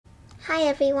Hi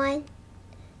everyone!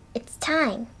 It's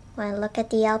time. Wanna look at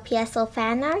the LPSO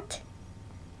fan art?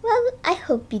 Well, I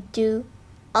hope you do.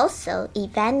 Also,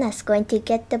 Ivana's going to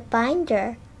get the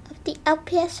binder of the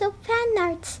LPSO fan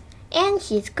arts, and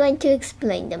she's going to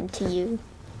explain them to you.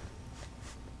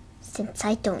 Since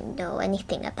I don't know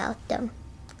anything about them.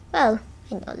 Well,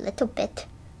 I know a little bit.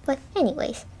 But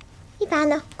anyways,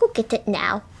 Ivana, go get it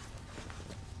now.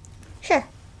 Sure.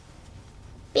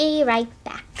 Be right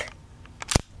back.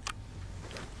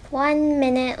 1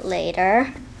 minute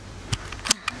later.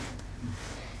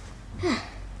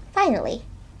 Finally.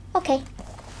 Okay,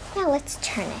 now let's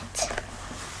turn it.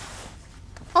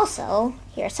 Also,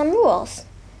 here are some rules.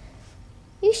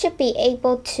 You should be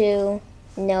able to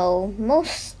know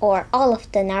most or all of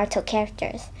the Naruto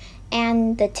characters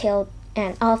and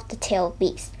all of the tailed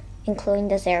beasts, including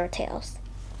the Zero Tails.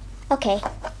 Okay.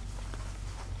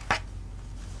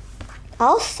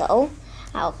 Also,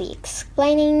 I'll be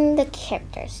explaining the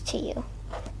characters to you.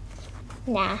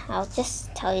 Nah, I'll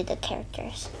just tell you the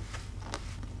characters.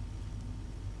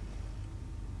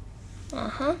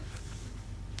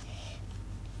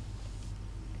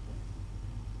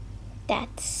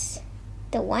 That's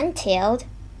the one-tailed.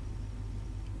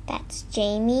 That's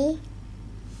Jamie,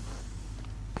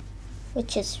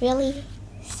 which is really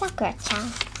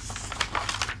Sakura-chan.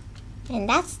 And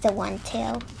that's the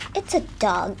one-tailed. It's a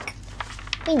dog.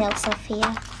 We know,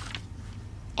 Sophia.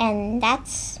 And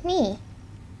that's me.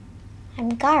 I'm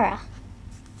Gara.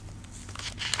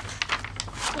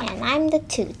 And I'm the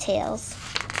two-tails.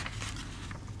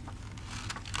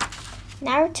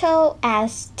 Naruto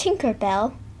as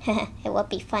Tinkerbell. It would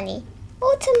be funny.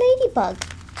 Oh, it's a ladybug.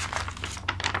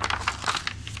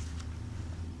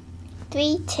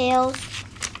 Three tails.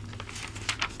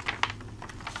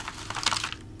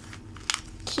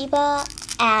 Kiba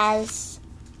as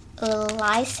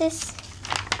Ulysses.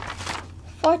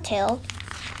 Four-tailed.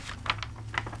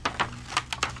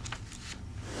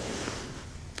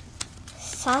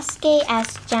 Sasuke as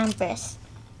Jambris.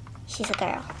 She's a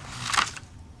girl.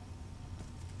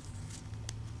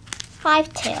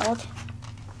 Five-tailed.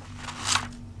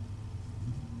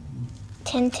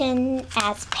 Tintin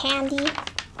as Pandy.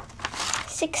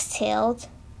 Six-tailed.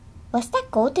 What's that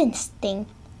golden thing?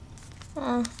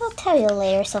 I'll tell you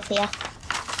later, Sophia.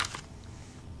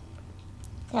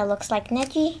 That looks like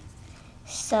Neji,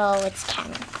 so it's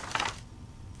canon.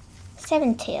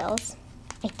 Seven tails.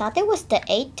 I thought it was the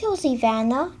eight tails,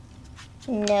 Ivana.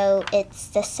 No, it's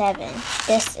the seven.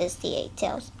 This is the eight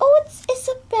tails. Oh, it's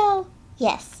Isabel.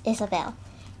 Yes, Isabel.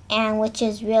 And which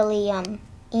is really,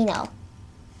 Ino.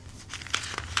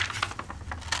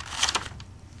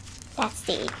 That's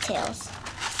the eight tails.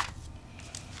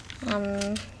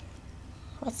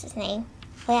 What's his name?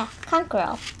 Oh yeah,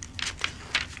 Kankuro.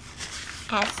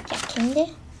 As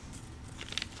Jakinde.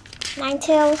 Nine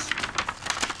tails.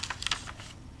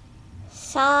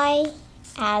 Sai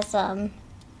as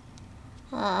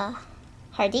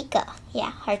Hardika.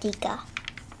 Yeah, Hardika.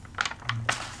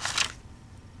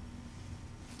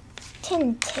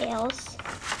 10 tails.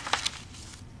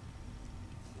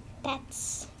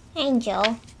 That's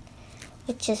Angel,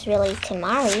 which is really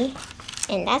Temari,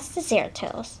 and that's the Zero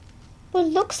Tails. But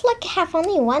looks like I have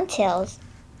only one tails.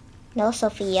 No,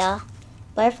 Sophia.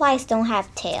 Butterflies don't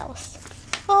have tails.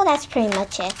 Oh, that's pretty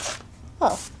much it.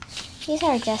 Oh, these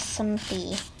are just some of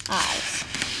the eyes.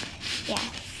 Yeah.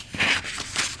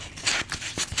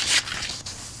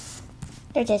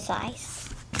 They're just eyes.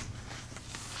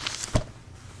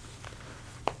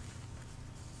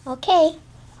 Okay,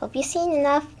 hope you've seen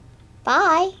enough.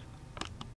 Bye!